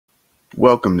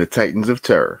Welcome to Titans of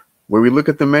Terror, where we look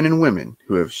at the men and women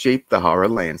who have shaped the horror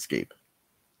landscape.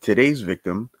 Today's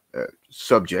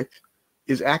subject,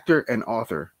 is actor and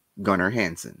author Gunnar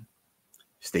Hansen.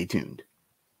 Stay tuned.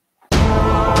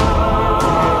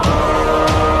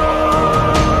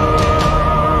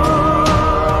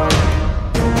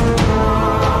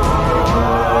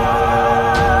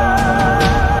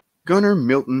 Gunnar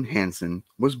Milton Hansen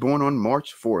was born on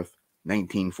March 4th,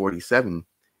 1947,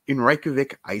 in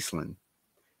Reykjavik, Iceland.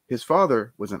 His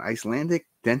father was an Icelandic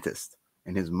dentist,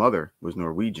 and his mother was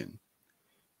Norwegian.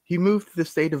 He moved to the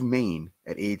state of Maine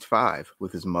at age 5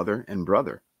 with his mother and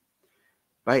brother.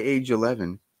 By age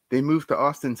 11, they moved to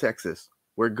Austin, Texas,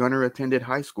 where Gunnar attended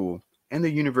high school and the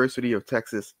University of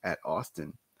Texas at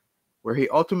Austin, where he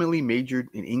ultimately majored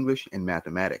in English and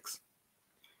mathematics.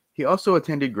 He also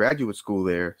attended graduate school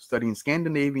there, studying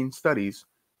Scandinavian studies,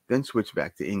 then switched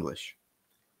back to English.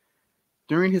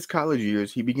 During his college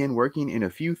years, he began working in a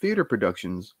few theater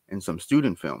productions and some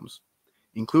student films,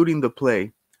 including the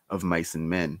play of Mice and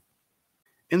Men.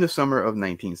 In the summer of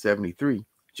 1973,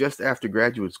 just after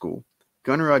graduate school,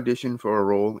 Gunnar auditioned for a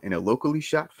role in a locally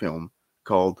shot film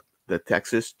called The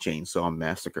Texas Chainsaw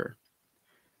Massacre.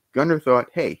 Gunnar thought,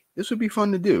 hey, this would be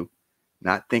fun to do,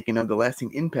 not thinking of the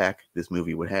lasting impact this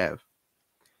movie would have.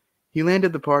 He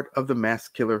landed the part of the mass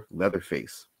killer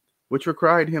Leatherface, which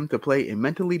required him to play a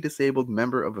mentally disabled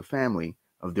member of a family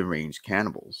of deranged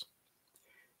cannibals.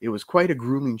 It was quite a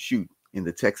grueling shoot in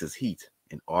the Texas heat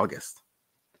in August.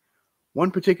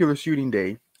 One particular shooting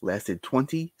day lasted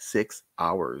 26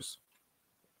 hours.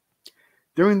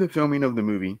 During the filming of the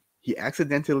movie, he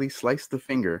accidentally sliced the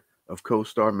finger of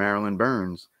co-star Marilyn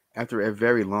Burns after a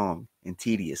very long and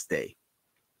tedious day.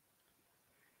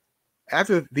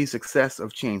 After the success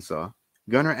of Chainsaw,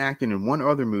 Gunnar acted in one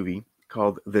other movie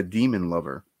called The Demon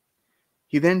Lover.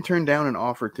 He then turned down an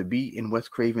offer to be in Wes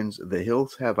Craven's The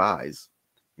Hills Have Eyes,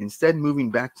 instead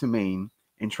moving back to Maine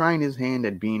and trying his hand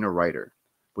at being a writer,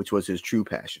 which was his true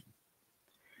passion.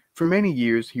 For many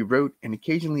years, he wrote and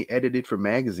occasionally edited for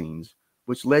magazines,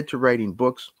 which led to writing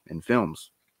books and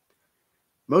films.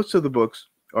 Most of the books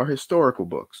are historical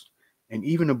books, and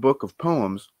even a book of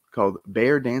poems called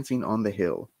Bear Dancing on the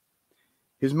Hill.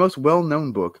 His most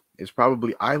well-known book is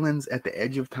probably Islands at the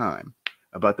Edge of Time,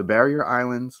 about the barrier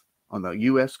islands on the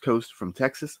U.S. coast from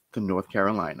Texas to North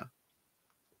Carolina.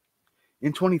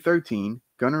 In 2013,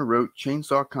 Gunnar wrote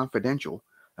Chainsaw Confidential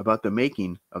about the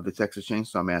making of the Texas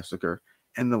Chainsaw Massacre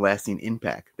and the lasting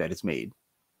impact that it's made.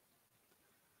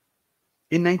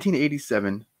 In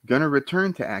 1987, Gunnar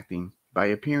returned to acting by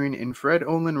appearing in Fred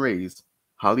Olen Ray's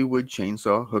Hollywood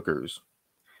Chainsaw Hookers.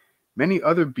 Many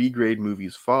other B-grade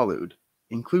movies followed,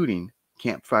 including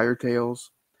Campfire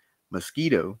Tales,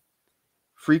 Mosquito,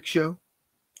 Freak Show,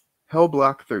 Hell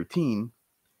Block 13,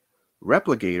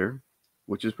 Replicator,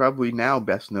 which is probably now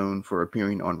best known for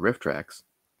appearing on Riff Tracks,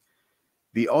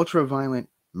 the ultra-violent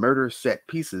Murder Set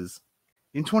Pieces.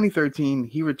 In 2013,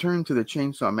 he returned to the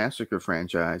Chainsaw Massacre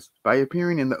franchise by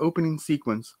appearing in the opening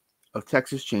sequence of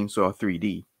Texas Chainsaw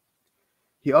 3D.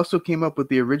 He also came up with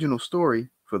the original story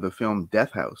for the film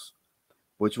Death House,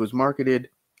 which was marketed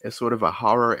as sort of a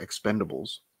horror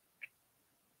Expendables.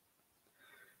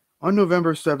 On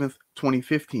November 7th,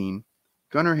 2015,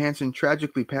 Gunnar Hansen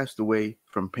tragically passed away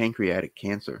from pancreatic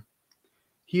cancer.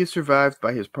 He is survived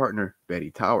by his partner, Betty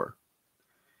Tower.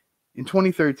 In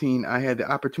 2013, I had the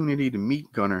opportunity to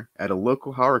meet Gunnar at a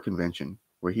local horror convention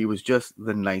where he was just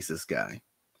the nicest guy.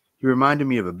 He reminded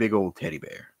me of a big old teddy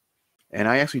bear. And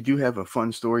I actually do have a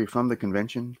fun story from the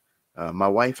convention. My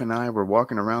wife and I were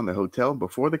walking around the hotel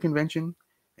before the convention,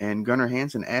 and Gunnar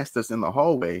Hansen asked us in the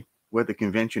hallway where the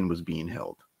convention was being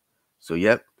held. So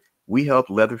yep, we helped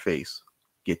Leatherface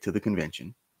get to the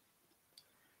convention.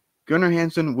 Gunnar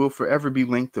Hansen will forever be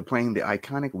linked to playing the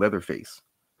iconic Leatherface,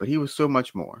 but he was so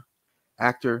much more.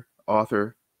 Actor,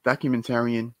 author,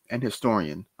 documentarian, and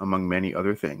historian, among many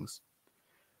other things.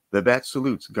 The Bat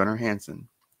salutes Gunnar Hansen,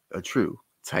 a true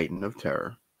Titan of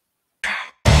Terror.